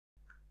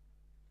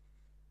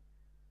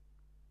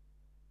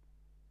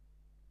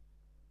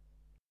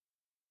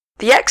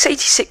The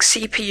x86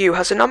 CPU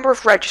has a number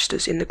of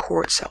registers in the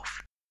core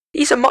itself.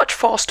 These are much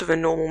faster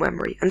than normal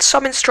memory, and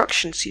some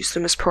instructions use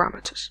them as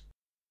parameters.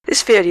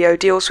 This video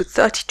deals with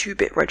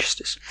 32-bit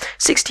registers.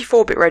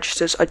 64-bit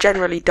registers are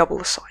generally double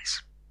the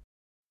size.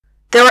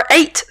 There are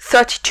 8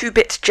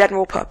 32-bit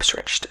general-purpose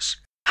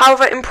registers.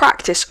 However, in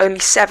practice, only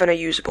 7 are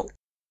usable.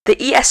 The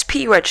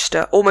ESP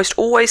register almost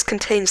always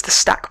contains the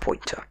stack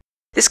pointer.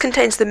 This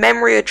contains the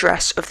memory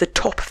address of the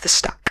top of the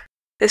stack.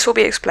 This will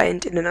be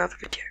explained in another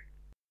video.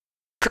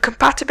 For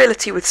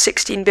compatibility with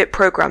 16-bit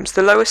programs,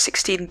 the lower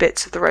 16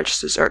 bits of the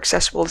registers are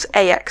accessible as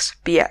AX,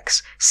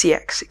 BX,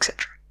 CX,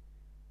 etc.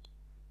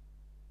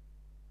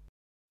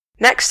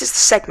 Next is the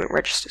segment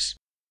registers.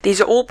 These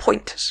are all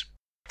pointers.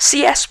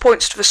 CS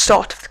points to the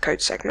start of the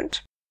code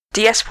segment,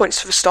 DS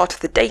points to the start of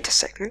the data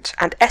segment,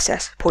 and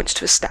SS points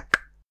to the stack.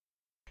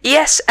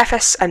 ES,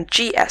 FS, and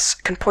GS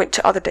can point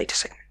to other data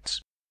segments.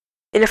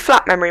 In a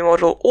flat memory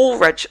model,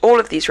 all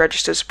of these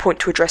registers point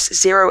to address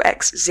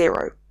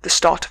 0x0, the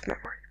start of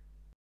memory.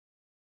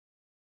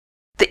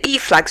 The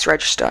Eflags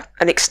Register,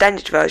 an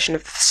extended version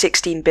of the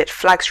 16-bit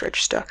flags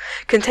register,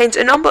 contains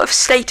a number of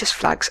status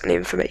flags and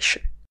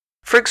information.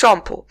 For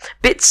example,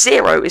 bit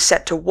 0 is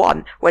set to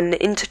 1 when an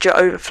integer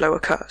overflow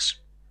occurs.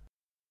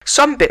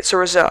 Some bits are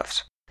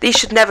reserved. These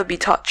should never be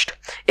touched.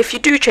 If you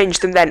do change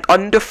them, then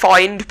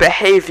undefined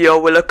behavior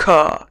will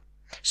occur.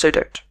 So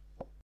don't.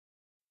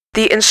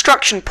 The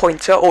instruction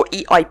pointer, or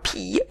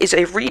EIP, is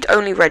a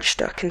read-only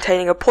register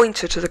containing a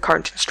pointer to the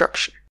current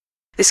instruction.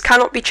 This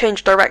cannot be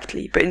changed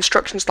directly, but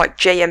instructions like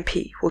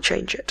JMP will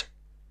change it.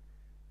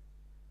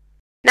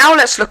 Now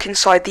let's look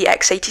inside the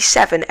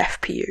X87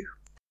 Fpu.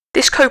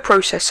 This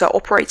coprocessor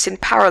operates in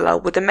parallel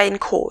with the main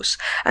cores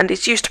and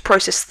is used to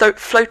process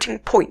floating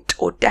point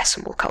or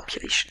decimal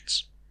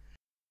calculations.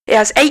 It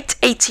has 8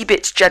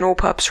 80-bit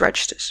general-purpose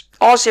registers,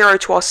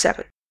 R0 to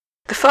R7.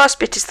 The first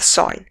bit is the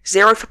sign,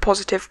 0 for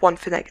positive, 1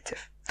 for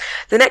negative.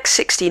 The next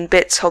 16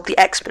 bits hold the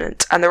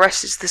exponent, and the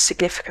rest is the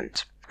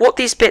significand. What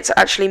these bits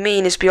actually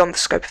mean is beyond the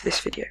scope of this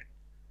video.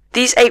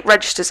 These 8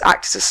 registers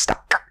act as a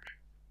stack.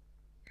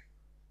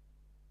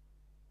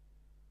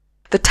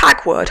 The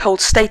tag word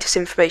holds status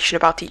information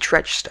about each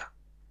register.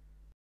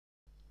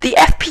 The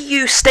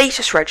FPU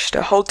status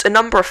register holds a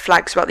number of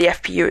flags about the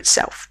FPU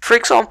itself. For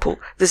example,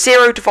 the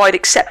 0 divide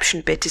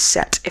exception bit is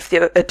set if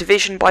a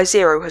division by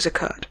 0 has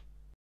occurred.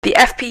 The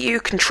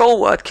FPU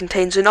control word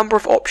contains a number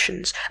of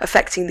options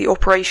affecting the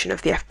operation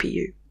of the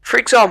FPU. For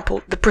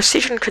example, the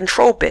precision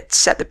control bits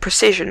set the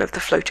precision of the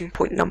floating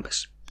point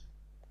numbers.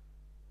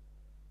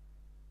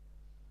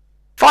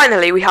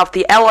 Finally, we have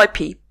the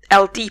LIP,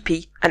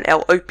 LDP, and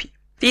LOP.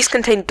 These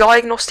contain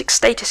diagnostic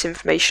status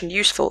information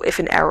useful if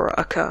an error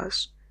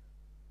occurs.